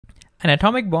An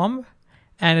atomic bomb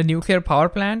and a nuclear power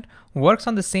plant works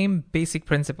on the same basic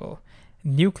principle,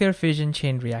 nuclear fission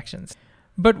chain reactions.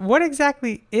 But what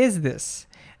exactly is this?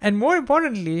 And more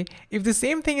importantly, if the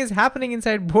same thing is happening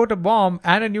inside both a bomb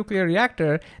and a nuclear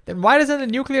reactor, then why doesn't a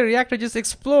nuclear reactor just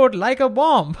explode like a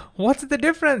bomb? What's the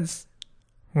difference?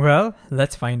 Well,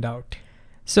 let's find out.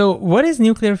 So what is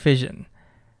nuclear fission?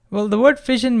 Well, the word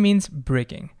fission means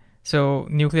breaking. So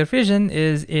nuclear fission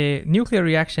is a nuclear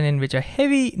reaction in which a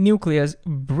heavy nucleus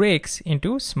breaks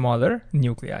into smaller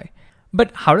nuclei.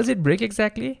 But how does it break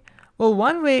exactly? Well,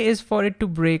 one way is for it to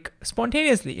break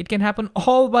spontaneously. It can happen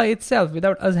all by itself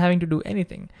without us having to do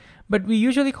anything. But we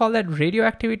usually call that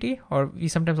radioactivity, or we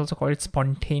sometimes also call it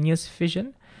spontaneous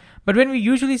fission. But when we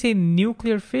usually say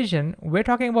nuclear fission, we're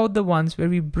talking about the ones where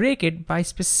we break it by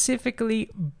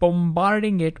specifically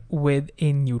bombarding it with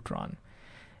a neutron.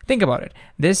 Think about it.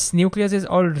 This nucleus is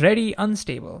already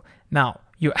unstable. Now,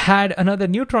 you add another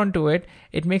neutron to it,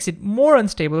 it makes it more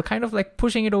unstable, kind of like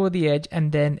pushing it over the edge,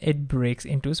 and then it breaks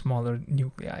into smaller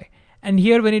nuclei. And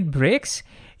here when it breaks,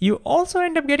 you also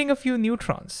end up getting a few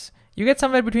neutrons. You get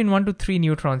somewhere between 1 to 3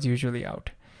 neutrons usually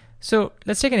out. So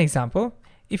let's take an example.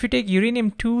 If you take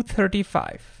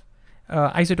uranium-235,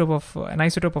 an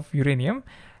isotope of uranium,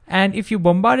 and if you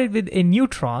bombard it with a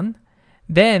neutron,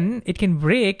 then it can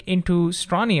break into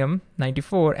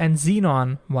strontium-94 and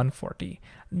xenon-140.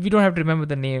 We don't have to remember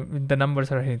the numbers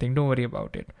or anything, don't worry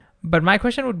about it. But my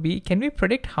question would be, can we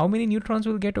predict how many neutrons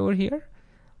we'll get over here?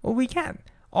 Well, we can.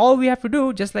 All we have to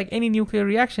do, just like any nuclear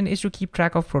reaction, is to keep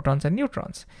track of protons and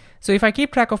neutrons. So if I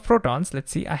keep track of protons,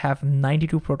 let's see, I have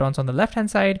 92 protons on the left-hand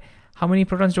side. How many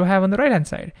protons do I have on the right-hand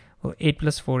side? Well, 8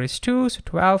 plus 4 is 2, so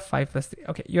 12, 5 plus 3.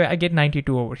 Okay, I get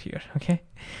 92 over here, okay?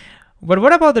 But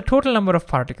what about the total number of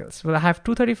particles? Well, I have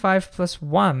 235 plus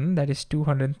 1, that is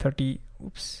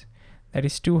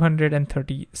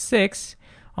 236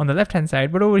 on the left-hand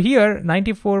side. But over here,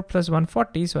 94 plus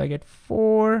 140, so I get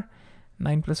 4.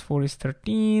 9 plus 4 is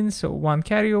 13, so 1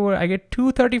 carryover, I get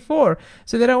 234.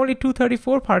 So there are only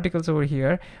 234 particles over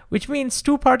here, which means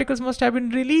 2 particles must have been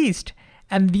released.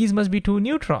 And these must be 2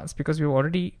 neutrons because we've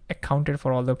already accounted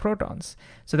for all the protons.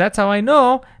 So that's how I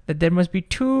know that there must be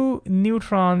 2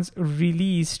 neutrons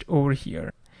released over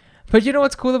here. But you know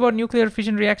what's cool about nuclear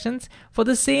fission reactions? For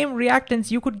the same reactants,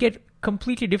 you could get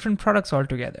completely different products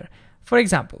altogether. For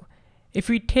example, if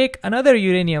we take another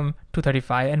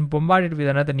uranium-235 and bombard it with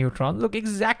another neutron, look,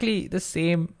 exactly the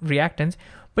same reactants,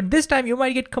 but this time you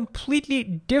might get completely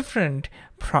different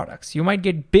products. You might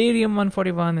get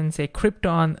barium-141 and say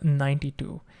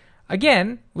krypton-92.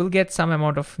 Again, we'll get some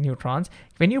amount of neutrons.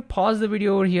 When you pause the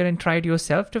video over here and try it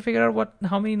yourself to figure out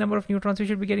how many number of neutrons we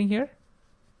should be getting here.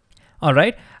 All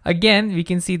right, again, we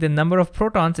can see the number of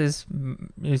protons is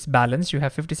balanced. You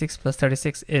have 56 plus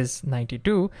 36 is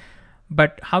 92.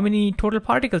 But how many total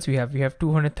particles we have? We have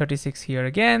 236 here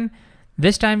again.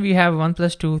 This time we have 1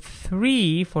 plus 2,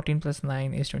 3, 14 plus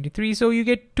 9 is 23. So you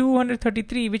get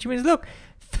 233, which means, look,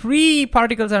 3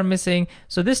 particles are missing.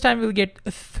 So this time we'll get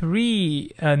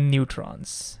 3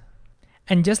 neutrons.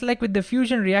 And just like with the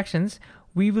fusion reactions,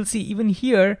 we will see even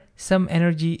here some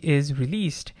energy is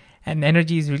released. And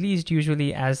energy is released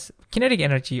usually as kinetic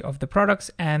energy of the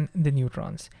products and the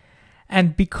neutrons.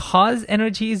 And because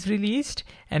energy is released,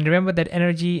 and remember that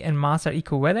energy and mass are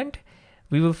equivalent,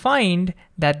 we will find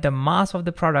that the mass of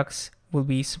the products will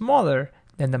be smaller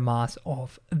than the mass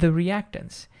of the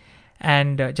reactants.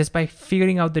 And just by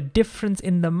figuring out the difference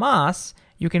in the mass,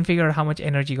 you can figure out how much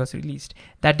energy got released.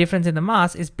 That difference in the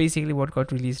mass is basically what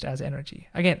got released as energy.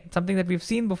 Again, something that we've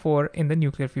seen before in the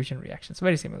nuclear fusion reactions,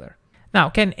 very similar. Now,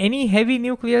 can any heavy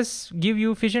nucleus give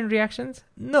you fission reactions?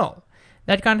 No,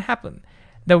 that can't happen.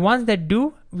 The ones that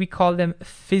do, we call them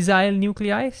fissile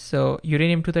nuclei. So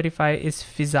uranium-235 is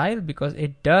fissile because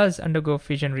it does undergo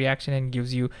fission reaction and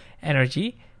gives you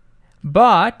energy.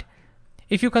 But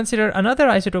if you consider another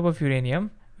isotope of uranium,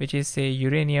 which is say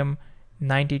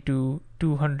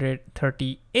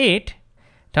uranium-92-238,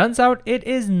 turns out it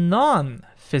is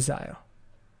non-fissile.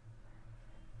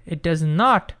 It does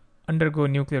not undergo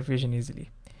nuclear fission easily.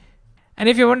 And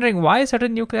if you're wondering why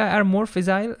certain nuclei are more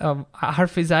fissile,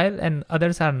 and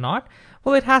others are not,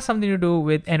 well, it has something to do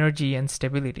with energy and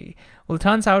stability. Well, it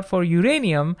turns out for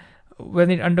uranium, when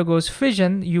it undergoes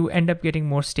fission, you end up getting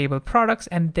more stable products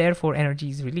and therefore energy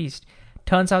is released.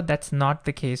 Turns out that's not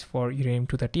the case for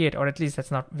uranium-238, or at least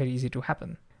that's not very easy to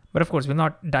happen. But of course, we'll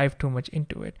not dive too much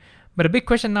into it. But a big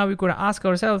question now we could ask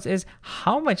ourselves is,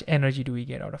 how much energy do we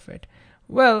get out of it?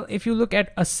 Well, if you look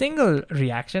at a single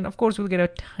reaction, of course, we'll get a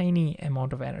tiny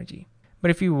amount of energy. But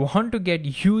if you want to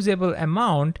get usable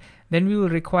amount, then we will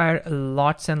require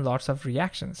lots and lots of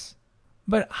reactions.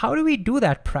 But how do we do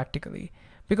that practically?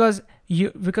 Because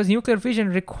nuclear fission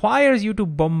requires you to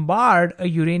bombard a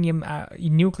uranium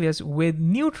nucleus with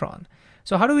neutron.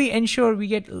 So how do we ensure we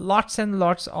get lots and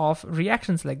lots of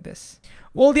reactions like this?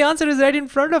 Well, the answer is right in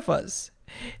front of us.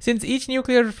 Since each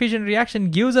nuclear fission reaction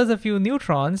gives us a few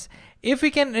neutrons, if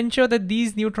we can ensure that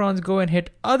these neutrons go and hit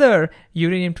other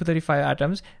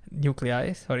uranium-235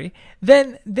 nuclei,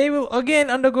 then they will again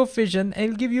undergo fission and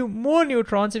it'll give you more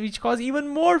neutrons, which cause even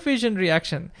more fission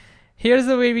reaction. Here's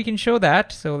the way we can show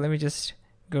that. So let me just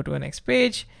go to the next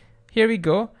page. Here we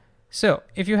go. So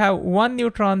if you have one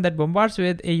neutron that bombards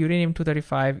with a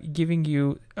uranium-235, giving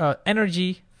you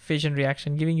energy, fission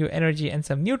reaction, giving you energy and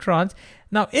some neutrons.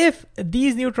 Now, if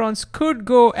these neutrons could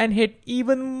go and hit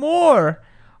even more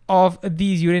of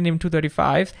these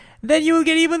uranium-235s, then you will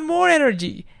get even more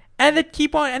energy. And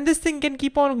this thing can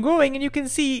keep on going, and you can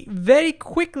see very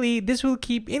quickly this will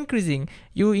keep increasing.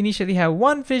 You initially have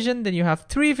 1 fission, then you have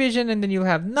 3 fission, and then you'll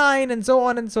have 9, and so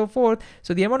on and so forth.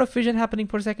 So the amount of fission happening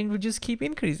per second will just keep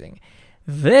increasing.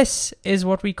 This is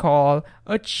what we call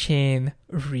a chain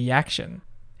reaction.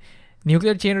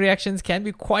 Nuclear chain reactions can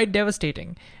be quite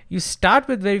devastating. You start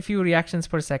with very few reactions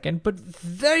per second, but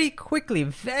very quickly,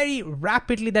 very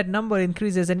rapidly that number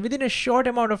increases, and within a short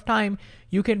amount of time,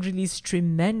 you can release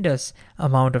tremendous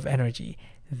amount of energy.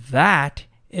 That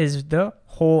is the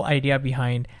whole idea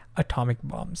behind atomic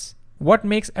bombs. What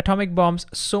makes atomic bombs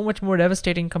so much more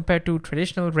devastating compared to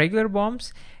traditional regular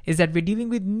bombs is that we're dealing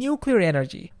with nuclear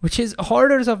energy, which is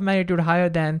orders of magnitude higher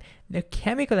than the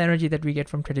chemical energy that we get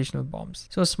from traditional bombs.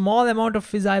 So a small amount of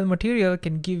fissile material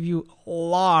can give you a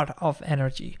lot of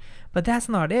energy, but that's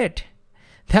not it.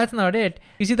 That's not it.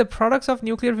 You see, the products of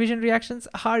nuclear fission reactions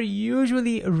are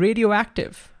usually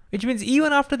radioactive, which means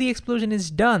even after the explosion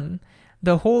is done,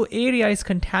 the whole area is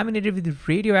contaminated with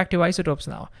radioactive isotopes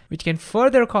now, which can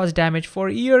further cause damage for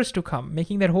years to come,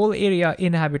 making that whole area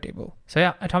inhabitable. So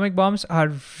yeah, atomic bombs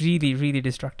are really, really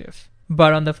destructive.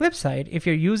 But on the flip side, if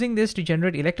you're using this to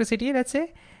generate electricity, let's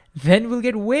say, then we'll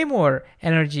get way more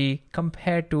energy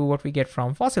compared to what we get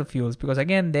from fossil fuels, because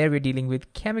again, there we're dealing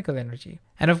with chemical energy.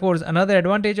 And of course, another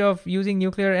advantage of using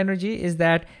nuclear energy is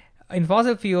that in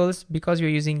fossil fuels, because you're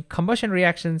using combustion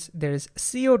reactions, there is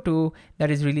CO2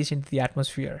 that is released into the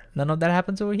atmosphere. None of that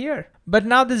happens over here. But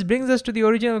now this brings us to the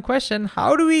original question: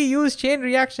 how do we use chain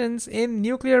reactions in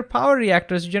nuclear power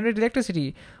reactors to generate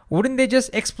electricity? Wouldn't they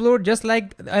just explode just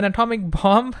like an atomic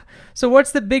bomb? So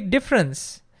what's the big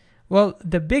difference? Well,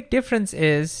 the big difference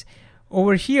is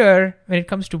over here, when it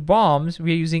comes to bombs,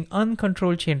 we're using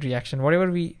uncontrolled chain reaction. Whatever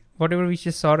we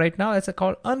just saw right now, that's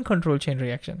called uncontrolled chain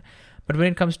reaction. But when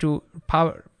it comes to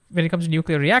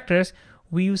nuclear reactors,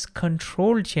 we use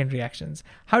controlled chain reactions.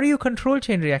 How do you control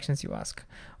chain reactions, you ask?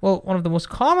 Well, one of the most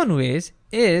common ways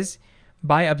is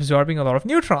by absorbing a lot of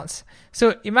neutrons.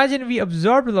 So imagine we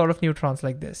absorbed a lot of neutrons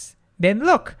like this. Then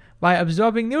look, by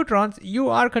absorbing neutrons, you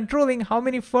are controlling how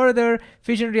many further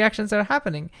fission reactions are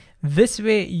happening. This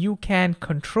way you can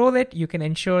control it. You can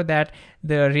ensure that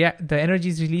the energy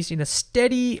is released in a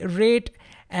steady rate,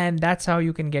 and that's how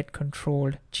you can get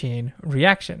controlled chain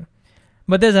reaction.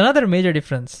 But there's another major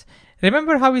difference.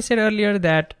 Remember how we said earlier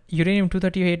that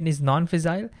uranium-238 is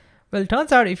non-fissile? Well, it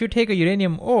turns out if you take a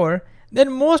uranium ore,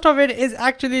 then most of it is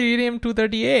actually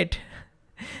uranium-238.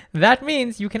 That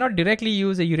means you cannot directly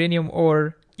use a uranium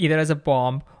ore either as a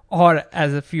bomb or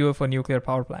as a fuel for nuclear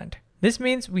power plant. This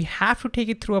means we have to take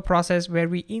it through a process where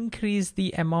we increase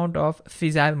the amount of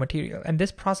fissile material, and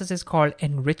this process is called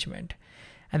enrichment.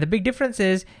 And the big difference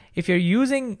is if you're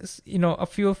using, a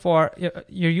fuel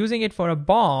you're using it for a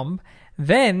bomb,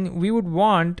 then we would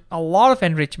want a lot of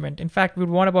enrichment. In fact, we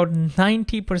would want about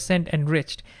 90%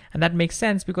 enriched. And that makes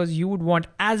sense because you would want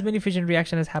as many fission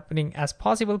reactions happening as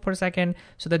possible per second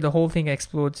so that the whole thing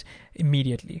explodes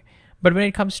immediately. But when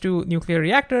it comes to nuclear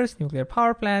reactors, nuclear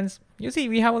power plants, you see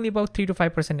we have only about 3 to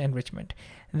 5% enrichment.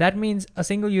 That means a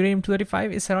single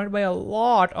uranium-235 is surrounded by a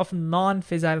lot of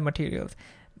non-fissile materials.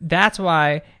 That's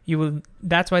why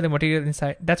the material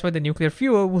inside, that's why the nuclear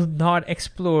fuel will not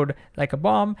explode like a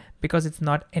bomb, because it's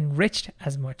not enriched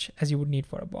as much as you would need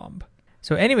for a bomb.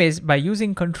 So anyways, by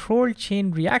using controlled chain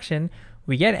reaction,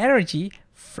 we get energy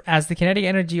as the kinetic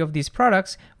energy of these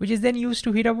products, which is then used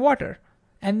to heat up water.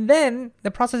 And then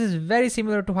the process is very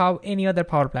similar to how any other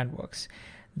power plant works.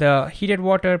 The heated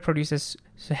water produces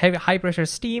high pressure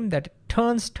steam that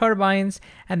turns turbines,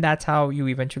 and that's how you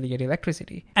eventually get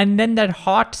electricity. And then that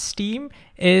hot steam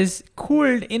is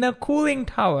cooled in a cooling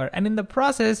tower, and in the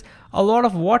process, a lot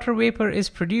of water vapor is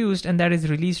produced, and that is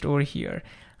released over here.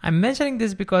 I'm mentioning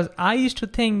this because I used to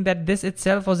think that this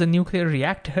itself was a nuclear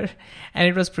reactor and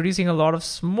it was producing a lot of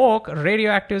smoke,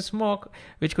 radioactive smoke,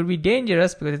 which could be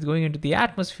dangerous because it's going into the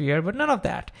atmosphere, but none of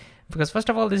that. Because first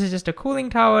of all, this is just a cooling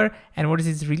tower, and what it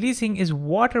is releasing is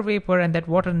water vapor, and that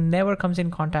water never comes in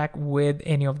contact with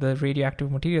any of the radioactive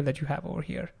material that you have over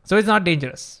here. So it's not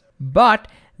dangerous. But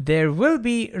there will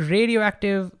be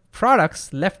radioactive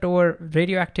products, leftover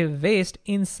radioactive waste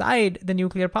inside the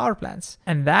nuclear power plants,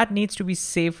 and that needs to be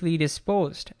safely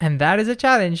disposed. And that is a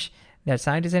challenge that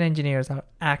scientists and engineers are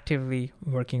actively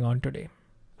working on today.